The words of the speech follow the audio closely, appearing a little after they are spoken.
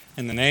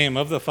In the name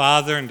of the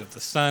Father, and of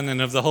the Son,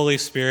 and of the Holy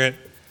Spirit.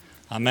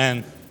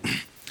 Amen.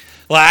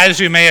 Well, as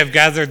you may have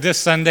gathered, this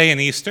Sunday in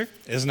Easter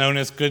is known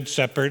as Good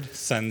Shepherd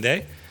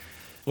Sunday.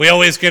 We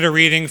always get a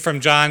reading from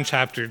John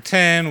chapter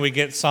 10. We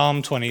get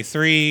Psalm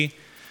 23.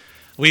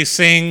 We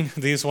sing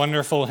these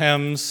wonderful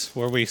hymns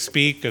where we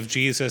speak of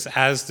Jesus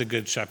as the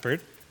Good Shepherd.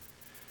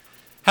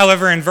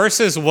 However, in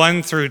verses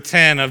 1 through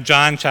 10 of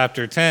John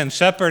chapter 10,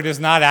 shepherd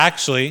is not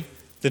actually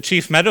the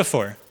chief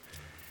metaphor.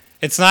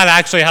 It's not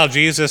actually how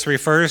Jesus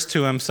refers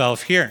to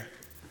himself here.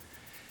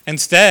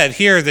 Instead,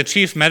 here, the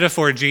chief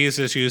metaphor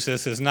Jesus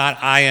uses is not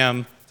 "I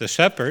am the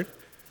shepherd,"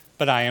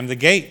 but "I am the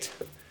gate."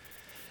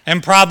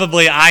 And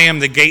probably "I am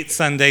the gate"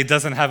 Sunday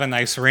doesn't have a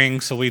nice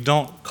ring, so we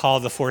don't call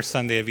the fourth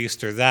Sunday of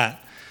Easter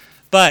that.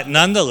 But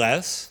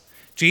nonetheless,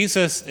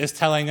 Jesus is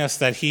telling us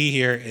that he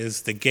here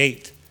is the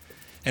gate.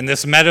 And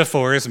this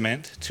metaphor is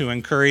meant to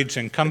encourage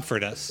and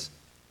comfort us.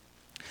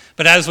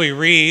 But as we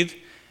read,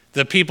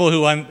 the people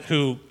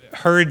who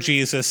heard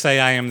Jesus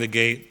say, "I am the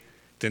gate,"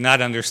 did not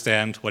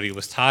understand what he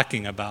was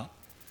talking about.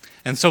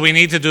 And so we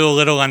need to do a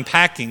little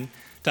unpacking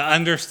to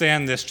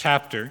understand this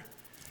chapter.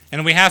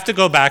 And we have to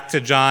go back to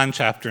John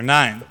chapter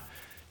 9.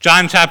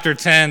 John chapter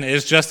 10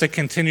 is just a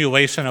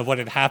continuation of what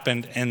had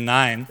happened in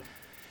 9.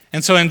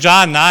 And so in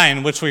John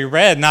 9, which we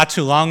read not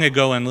too long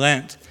ago in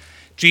Lent,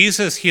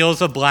 Jesus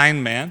heals a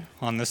blind man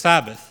on the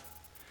Sabbath.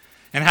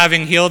 And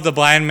having healed the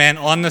blind man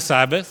on the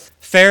Sabbath,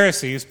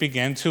 Pharisees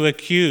began to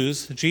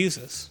accuse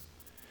Jesus.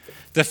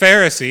 The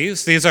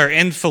Pharisees, these are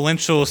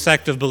influential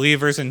sect of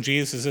believers in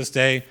Jesus'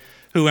 day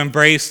who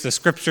embrace the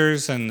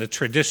scriptures and the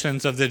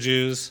traditions of the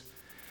Jews.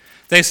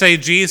 They say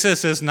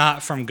Jesus is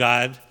not from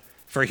God,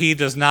 for he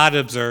does not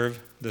observe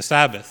the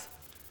Sabbath.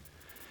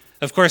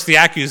 Of course, the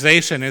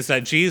accusation is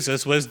that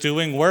Jesus was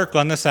doing work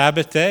on the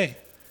Sabbath day,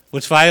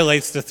 which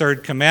violates the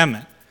third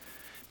commandment,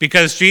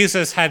 because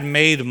Jesus had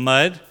made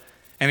mud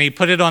and he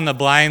put it on the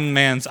blind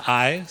man's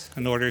eyes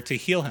in order to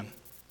heal him.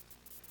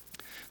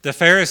 The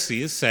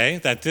Pharisees say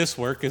that this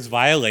work is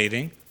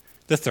violating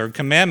the third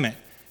commandment.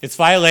 It's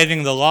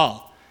violating the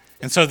law.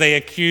 And so they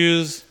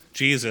accuse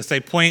Jesus. They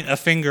point a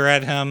finger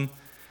at him.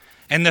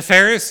 And the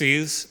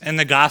Pharisees in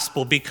the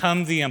gospel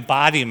become the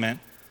embodiment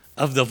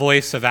of the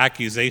voice of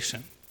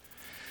accusation.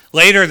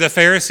 Later, the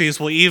Pharisees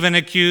will even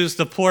accuse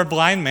the poor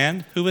blind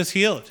man who was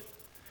healed.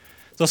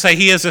 They'll say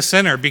he is a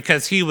sinner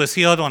because he was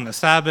healed on the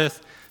Sabbath,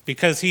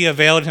 because he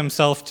availed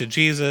himself to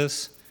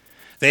Jesus.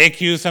 They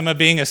accuse him of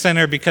being a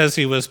sinner because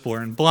he was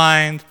born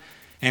blind,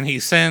 and he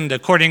sinned,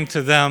 according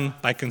to them,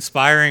 by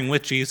conspiring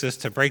with Jesus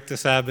to break the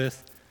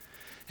Sabbath.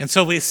 And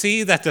so we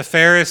see that the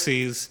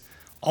Pharisees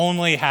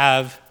only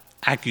have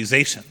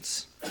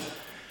accusations.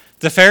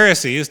 The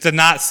Pharisees did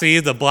not see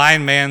the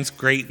blind man's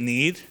great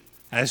need,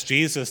 as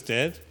Jesus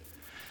did.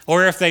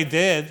 Or if they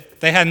did,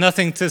 they had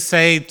nothing to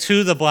say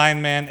to the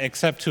blind man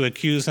except to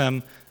accuse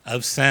him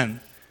of sin.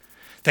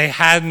 They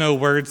had no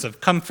words of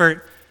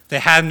comfort. They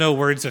had no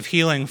words of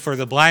healing for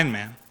the blind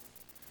man.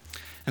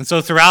 And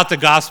so throughout the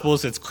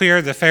Gospels, it's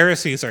clear the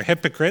Pharisees are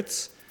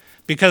hypocrites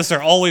because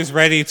they're always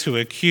ready to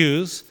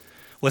accuse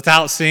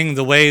without seeing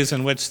the ways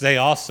in which they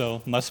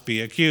also must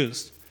be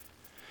accused.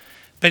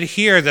 But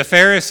here, the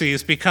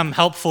Pharisees become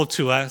helpful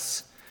to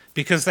us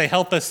because they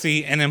help us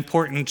see an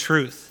important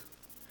truth.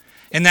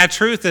 And that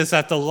truth is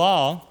that the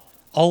law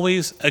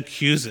always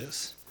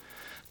accuses.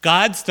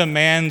 God's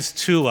demands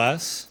to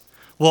us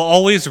will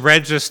always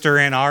register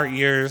in our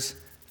ears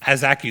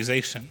as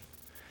accusation.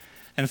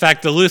 In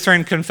fact, the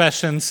Lutheran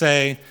confessions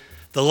say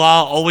the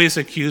law always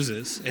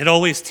accuses. It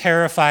always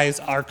terrifies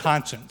our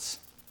conscience.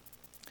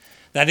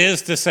 That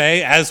is to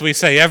say, as we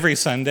say every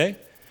Sunday,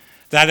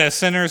 that as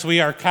sinners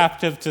we are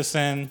captive to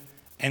sin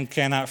and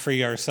cannot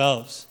free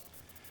ourselves.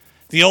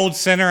 The old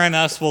sinner in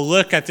us will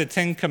look at the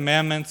 10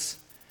 Commandments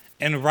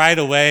and right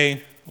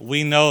away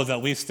we know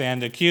that we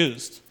stand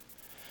accused.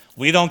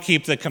 We don't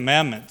keep the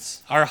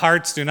commandments. Our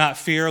hearts do not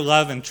fear,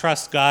 love, and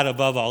trust God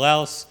above all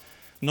else,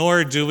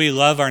 nor do we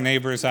love our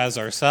neighbors as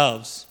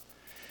ourselves.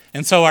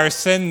 And so our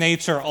sin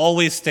nature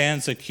always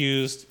stands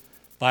accused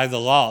by the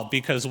law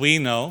because we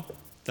know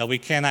that we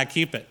cannot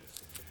keep it.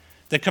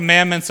 The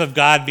commandments of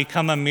God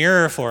become a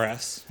mirror for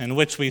us in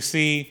which we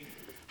see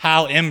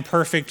how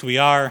imperfect we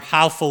are,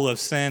 how full of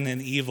sin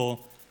and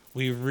evil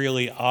we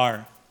really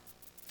are.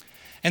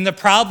 And the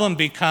problem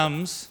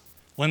becomes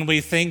when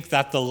we think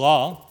that the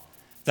law,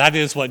 that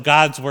is what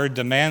God's word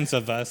demands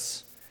of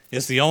us,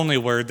 is the only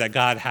word that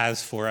God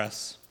has for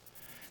us.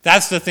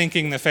 That's the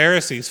thinking the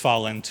Pharisees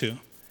fall into.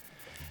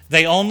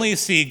 They only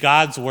see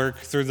God's work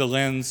through the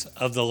lens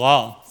of the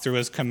law, through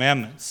his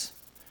commandments.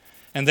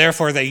 And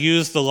therefore they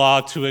use the law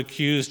to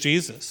accuse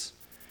Jesus.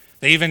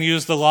 They even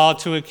use the law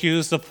to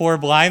accuse the poor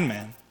blind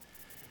man.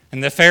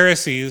 And the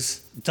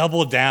Pharisees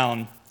double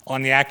down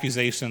on the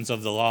accusations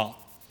of the law.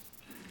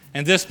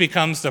 And this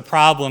becomes the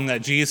problem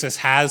that Jesus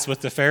has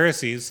with the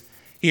Pharisees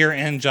here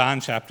in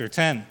John chapter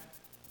 10.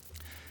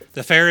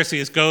 The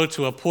Pharisees go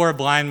to a poor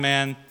blind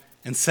man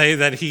and say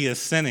that he is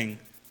sinning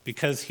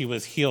because he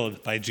was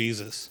healed by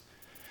Jesus.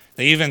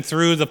 They even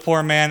threw the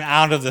poor man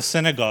out of the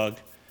synagogue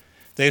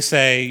They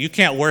say, you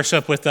can't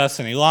worship with us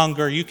any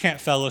longer. You can't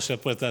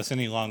fellowship with us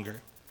any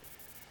longer.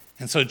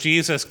 And so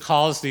Jesus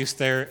calls these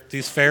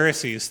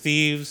Pharisees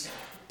thieves,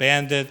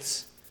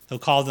 bandits. He'll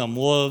call them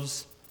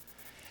wolves.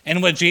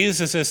 And what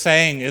Jesus is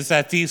saying is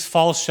that these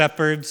false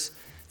shepherds,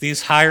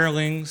 these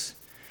hirelings,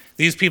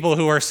 these people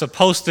who are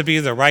supposed to be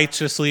the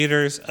righteous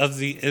leaders of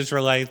the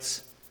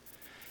Israelites,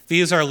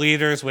 these are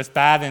leaders with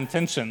bad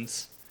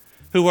intentions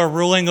who are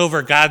ruling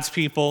over God's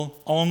people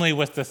only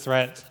with the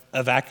threat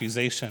of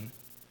accusation.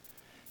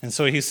 And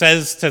so he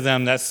says to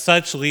them that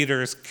such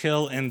leaders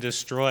kill and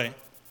destroy.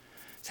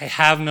 They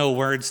have no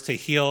words to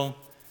heal.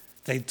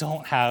 They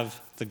don't have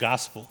the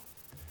gospel.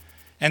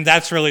 And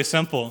that's really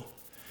simple.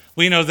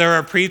 We know there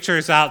are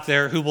preachers out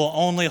there who will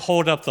only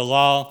hold up the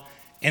law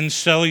and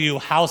show you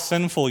how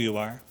sinful you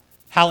are,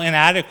 how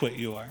inadequate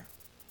you are.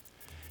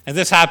 And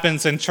this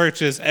happens in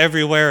churches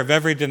everywhere, of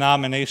every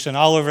denomination,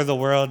 all over the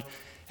world.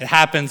 It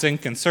happens in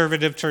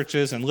conservative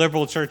churches and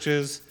liberal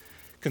churches.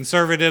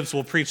 Conservatives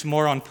will preach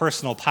more on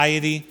personal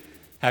piety.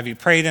 Have you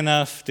prayed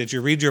enough? Did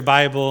you read your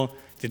Bible?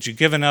 Did you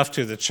give enough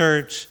to the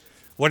church?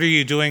 What are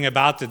you doing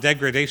about the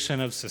degradation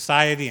of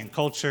society and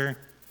culture?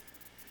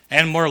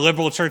 And more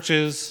liberal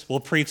churches will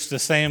preach the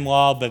same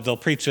law, but they'll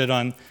preach it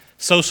on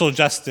social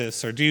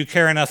justice, or do you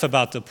care enough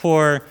about the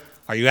poor?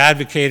 Are you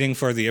advocating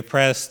for the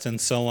oppressed, and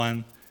so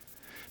on?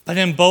 But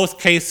in both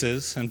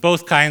cases, in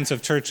both kinds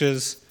of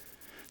churches,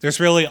 there's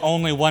really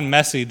only one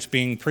message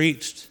being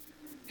preached,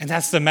 and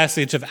that's the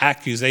message of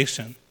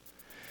accusation.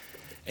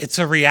 It's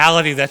a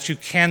reality that you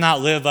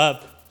cannot live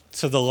up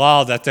to the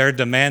law that they're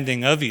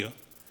demanding of you.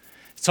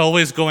 It's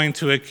always going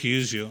to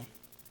accuse you.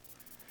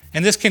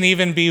 And this can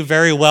even be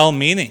very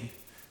well-meaning.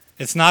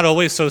 It's not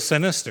always so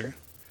sinister.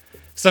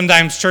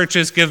 Sometimes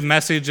churches give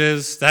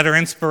messages that are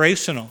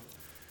inspirational.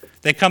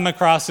 They come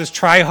across as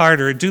try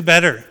harder, do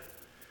better,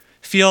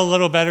 feel a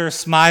little better,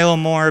 smile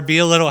more, be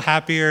a little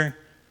happier.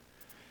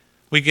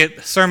 We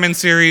get sermon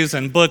series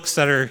and books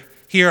that are,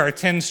 here are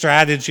 10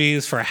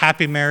 strategies for a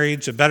happy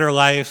marriage, a better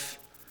life.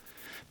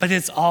 But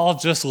it's all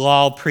just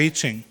law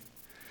preaching.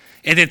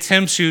 It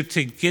attempts you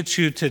to get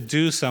you to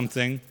do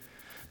something,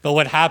 but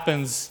what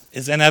happens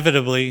is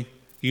inevitably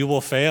you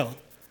will fail.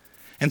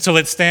 And so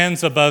it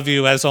stands above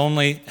you as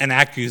only an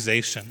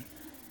accusation.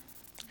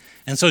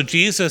 And so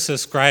Jesus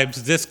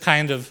ascribes this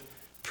kind of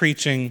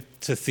preaching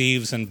to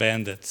thieves and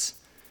bandits.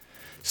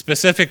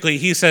 Specifically,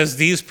 he says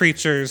these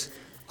preachers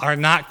are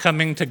not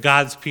coming to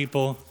God's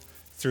people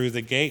through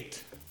the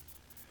gate.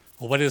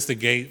 Well, what is the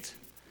gate?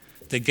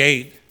 The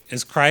gate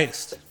is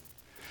Christ.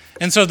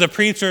 And so the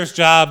preacher's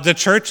job, the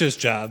church's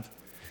job,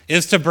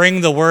 is to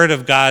bring the word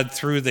of God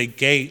through the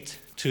gate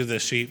to the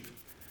sheep.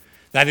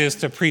 That is,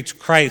 to preach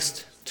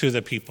Christ to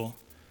the people.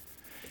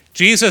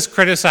 Jesus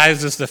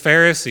criticizes the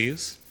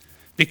Pharisees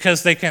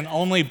because they can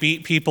only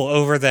beat people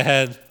over the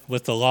head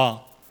with the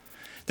law.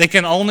 They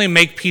can only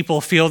make people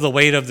feel the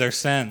weight of their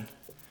sin.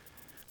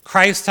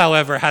 Christ,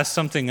 however, has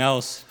something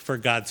else for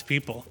God's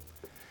people.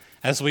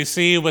 As we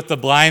see with the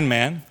blind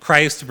man,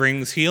 Christ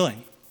brings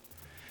healing.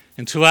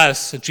 And to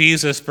us,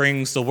 Jesus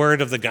brings the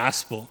word of the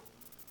gospel.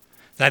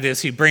 That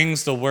is, he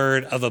brings the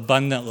word of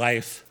abundant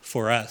life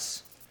for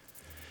us.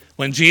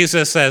 When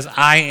Jesus says,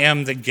 I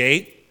am the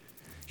gate,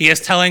 he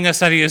is telling us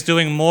that he is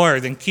doing more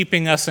than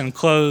keeping us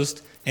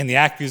enclosed in the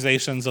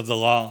accusations of the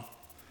law.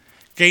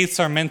 Gates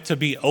are meant to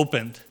be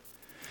opened.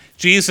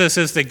 Jesus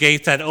is the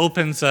gate that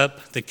opens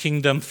up the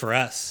kingdom for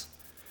us.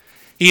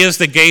 He is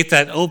the gate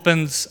that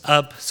opens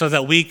up so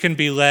that we can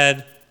be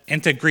led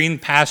into green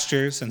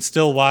pastures and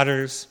still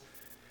waters.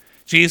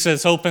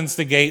 Jesus opens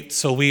the gate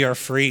so we are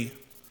free.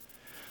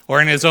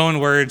 Or in his own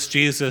words,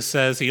 Jesus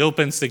says he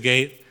opens the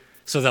gate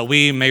so that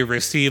we may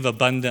receive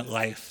abundant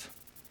life.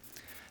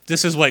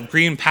 This is what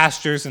green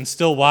pastures and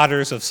still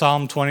waters of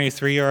Psalm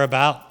 23 are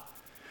about.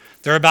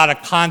 They're about a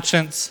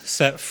conscience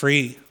set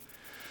free,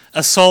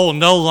 a soul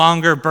no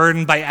longer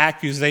burdened by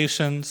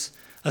accusations,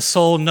 a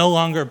soul no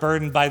longer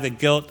burdened by the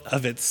guilt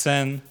of its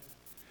sin,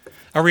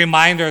 a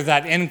reminder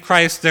that in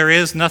Christ there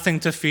is nothing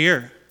to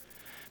fear,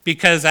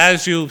 because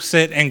as you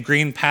sit in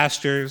green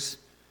pastures,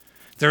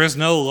 there is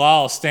no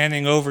law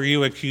standing over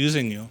you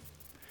accusing you.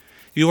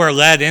 You are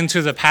led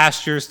into the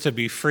pastures to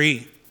be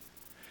free,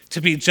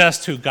 to be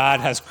just who God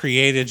has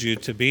created you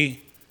to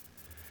be.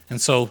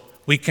 And so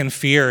we can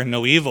fear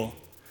no evil.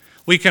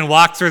 We can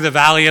walk through the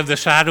valley of the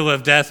shadow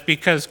of death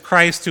because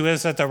Christ, who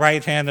is at the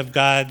right hand of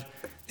God,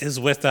 is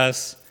with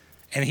us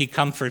and he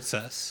comforts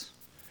us.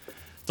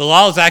 The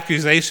law's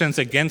accusations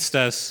against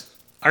us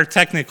are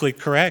technically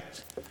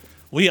correct.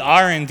 We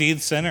are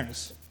indeed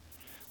sinners.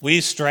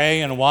 We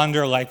stray and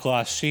wander like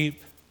lost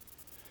sheep,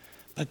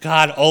 but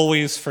God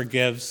always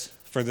forgives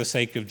for the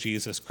sake of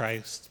Jesus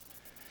Christ.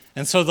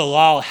 And so the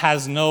law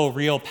has no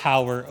real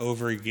power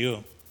over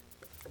you.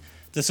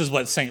 This is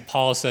what St.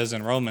 Paul says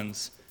in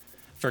Romans.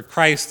 For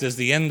Christ is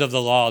the end of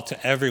the law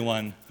to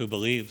everyone who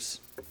believes.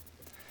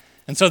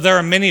 And so there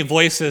are many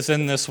voices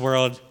in this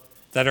world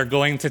that are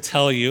going to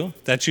tell you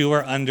that you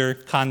are under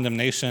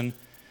condemnation.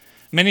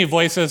 Many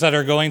voices that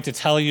are going to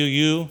tell you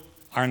you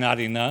are not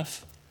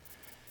enough.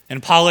 In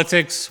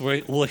politics,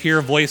 we'll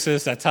hear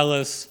voices that tell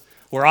us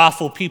we're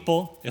awful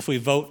people if we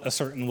vote a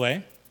certain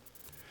way.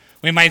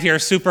 We might hear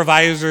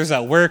supervisors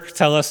at work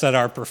tell us that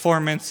our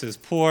performance is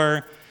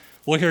poor.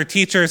 We'll hear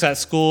teachers at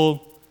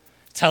school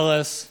tell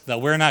us that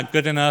we're not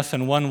good enough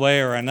in one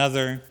way or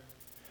another.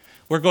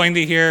 We're going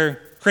to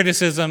hear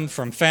criticism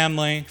from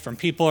family, from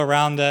people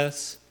around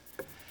us.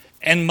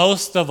 And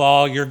most of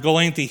all, you're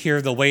going to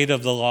hear the weight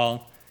of the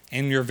law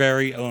in your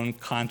very own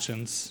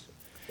conscience.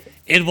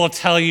 It will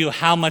tell you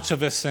how much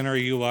of a sinner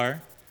you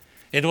are.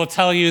 It will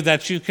tell you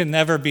that you can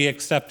never be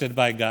accepted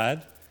by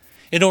God.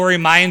 It will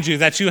remind you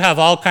that you have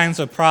all kinds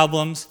of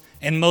problems,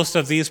 and most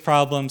of these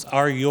problems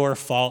are your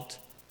fault.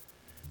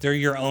 They're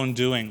your own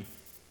doing.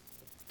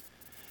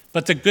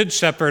 But the Good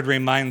Shepherd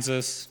reminds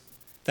us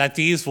that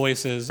these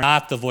voices are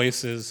not the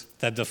voices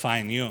that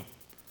define you.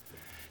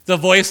 The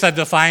voice that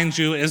defines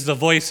you is the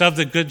voice of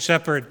the Good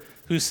Shepherd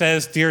who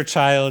says, "Dear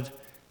child,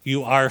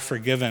 you are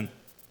forgiven.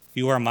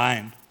 You are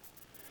mine."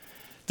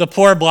 The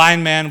poor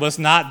blind man was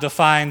not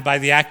defined by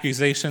the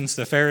accusations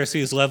the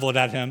Pharisees leveled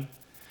at him.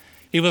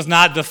 He was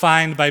not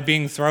defined by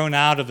being thrown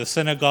out of the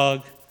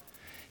synagogue.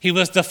 He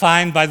was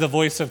defined by the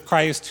voice of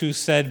Christ who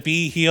said,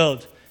 "Be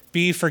healed,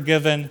 be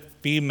forgiven,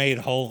 be made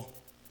whole."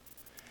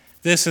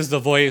 This is the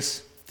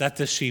voice that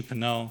the sheep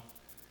know.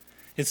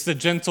 It's the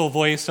gentle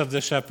voice of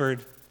the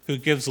shepherd who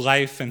gives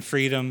life and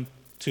freedom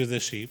to the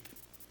sheep.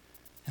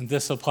 And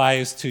this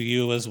applies to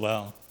you as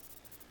well.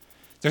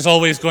 There's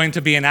always going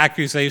to be an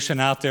accusation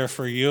out there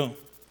for you.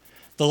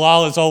 The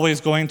law is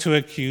always going to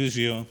accuse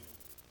you,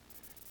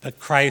 but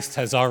Christ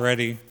has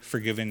already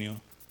forgiven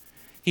you.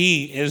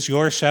 He is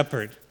your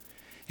shepherd,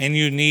 and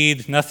you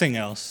need nothing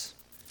else.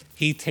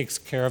 He takes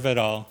care of it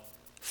all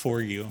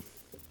for you.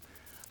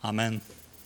 Amen.